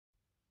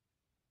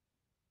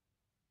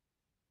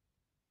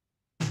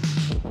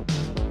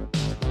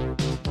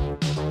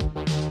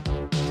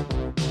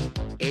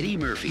Eddie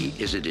Murphy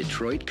is a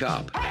Detroit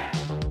cop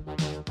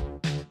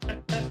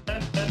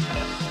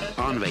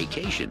on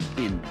vacation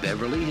in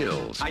Beverly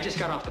Hills. I just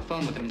got off the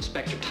phone with an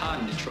Inspector Todd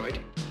in Detroit.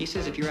 He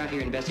says if you're out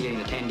here investigating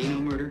the Tandino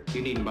murder,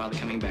 you needn't bother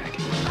coming back.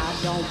 I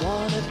don't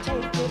want to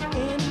take it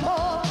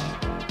anymore.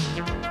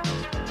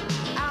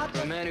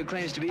 For a man who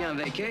claims to be on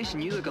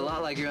vacation, you look a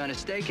lot like you're on a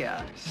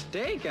stakeout.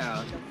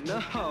 Stakeout?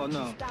 No.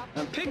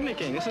 I'm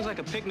picnicking. This is like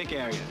a picnic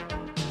area.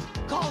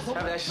 I have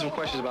to ask you some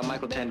questions about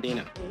Michael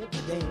Tandino.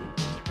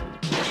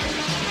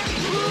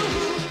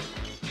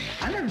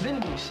 I've never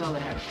been to a cell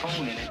that had a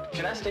phone in it.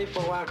 Can I stay for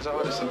a while? Because I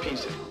ordered some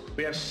pizza.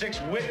 We have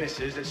 6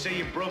 witnesses that say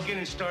you broke in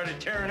and started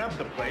tearing up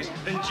the place,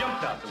 then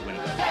jumped out the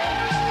window.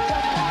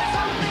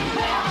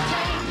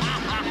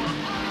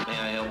 May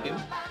I help you?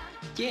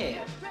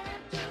 Yeah.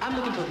 I'm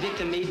looking for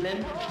Victor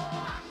Maitland.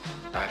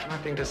 I have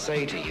nothing to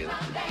say to you.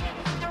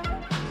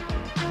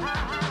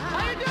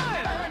 How you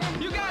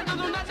doing? You guys don't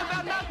know nothing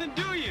about nothing,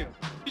 do you?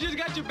 You just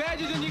got your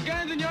badges and your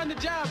guns and you're on the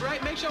job,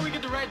 right? Make sure we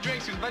get the right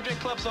drinks, because if I drink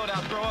club soda,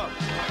 I'll throw up.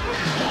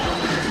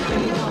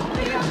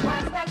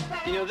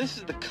 You know, this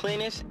is the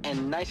cleanest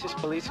and nicest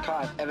police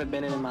car I've ever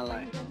been in my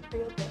life.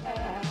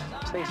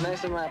 This thing's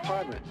nicer than my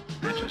apartment.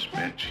 I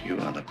suspect you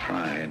are the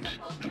pride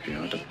of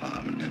your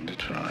department in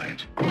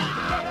Detroit.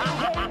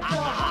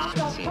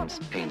 It seems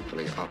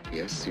painfully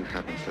obvious you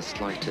haven't the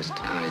slightest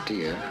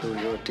idea who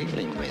you're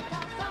dealing with.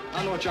 I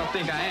don't know what y'all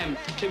think I am.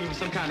 Give me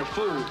some kind of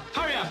food.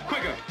 Hurry up,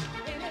 quicker!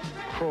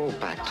 Crawl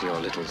back to your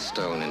little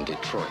stone in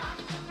Detroit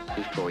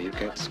before you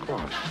get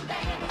squashed.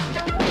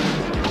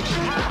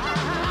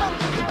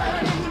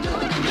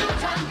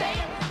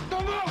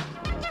 Don't move!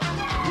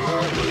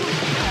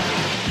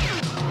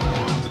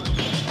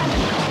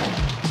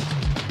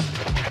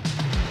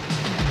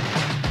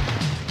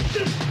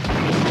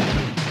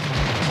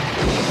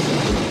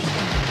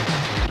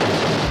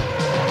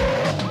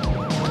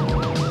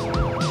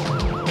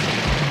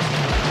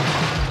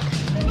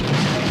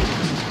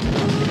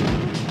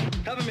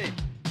 Cover me.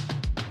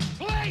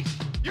 Police!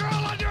 You're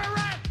all under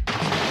arrest!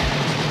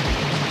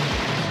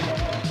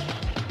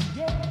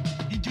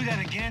 You do that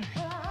again,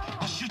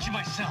 I'll shoot you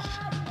myself.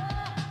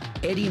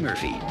 Eddie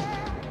Murphy,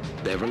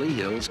 Beverly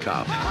Hills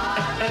Cop.